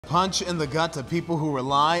punch in the gut to people who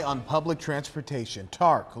rely on public transportation.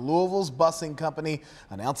 TARC, Louisville's busing company,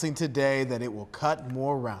 announcing today that it will cut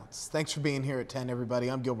more routes. Thanks for being here at 10, everybody.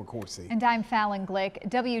 I'm Gilbert Coursey. And I'm Fallon Glick.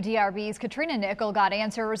 WDRB's Katrina Nickel got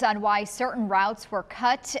answers on why certain routes were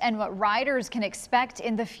cut and what riders can expect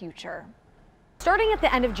in the future. Starting at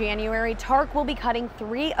the end of January, TARC will be cutting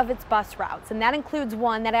 3 of its bus routes, and that includes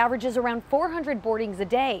one that averages around 400 boardings a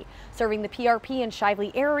day, serving the PRP and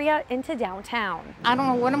Shively area into downtown. I don't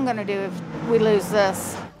know what I'm going to do if we lose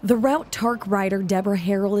this. The route TARC rider Deborah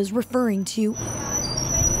Harrell is referring to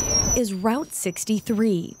is Route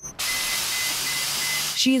 63.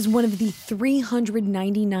 She is one of the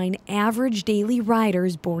 399 average daily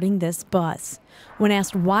riders boarding this bus. When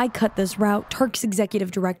asked why cut this route, TARC's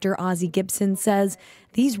executive director Ozzie Gibson says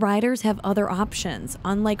these riders have other options,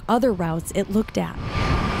 unlike other routes it looked at.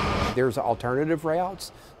 There's alternative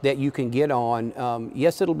routes that you can get on.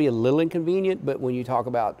 Yes, it'll be a little inconvenient, but when you talk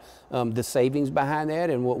about the savings behind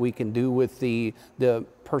that and what we can do with the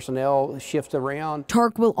personnel shift around.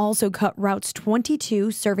 TARC will also cut routes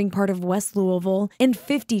 22, serving part of West Louisville, and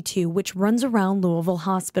 52, which runs around Louisville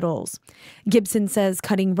hospitals. Gibson says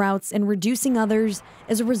cutting routes and reducing others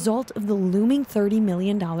is a result of the looming $30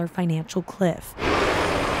 million financial cliff.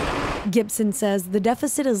 Gibson says the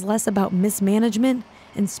deficit is less about mismanagement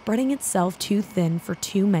and spreading itself too thin for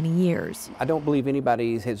too many years. I don't believe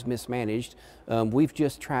anybody has mismanaged. We've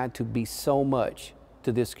just tried to be so much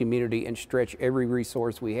to this community and stretch every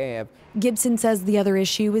resource we have. Gibson says the other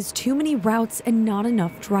issue is too many routes and not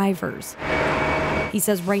enough drivers. He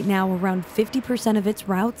says right now around 50% of its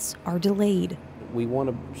routes are delayed. We want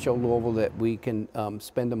to show Louisville that we can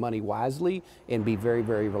spend the money wisely and be very,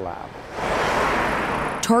 very reliable.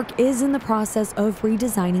 TARC is in the process of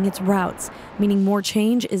redesigning its routes, meaning more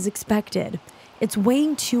change is expected. It's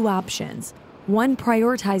weighing 2 options. 1,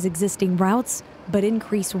 prioritize existing routes, but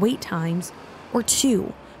increase wait times. Or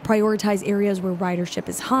 2, prioritize areas where ridership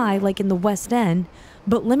is high, like in the West End,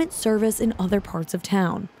 but limit service in other parts of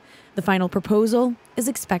town. The final proposal is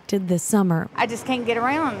expected this summer. I just can't get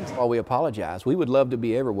around. Well, we apologize. We would love to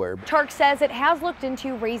be everywhere. TARC says it has looked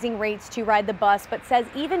into raising rates to ride the bus, but says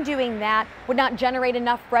even doing that would not generate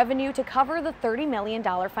enough revenue to cover the $30 million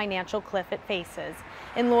financial cliff it faces.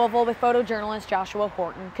 In Louisville with photojournalist Joshua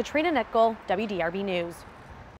Horton, Katrina Nickel, WDRB News.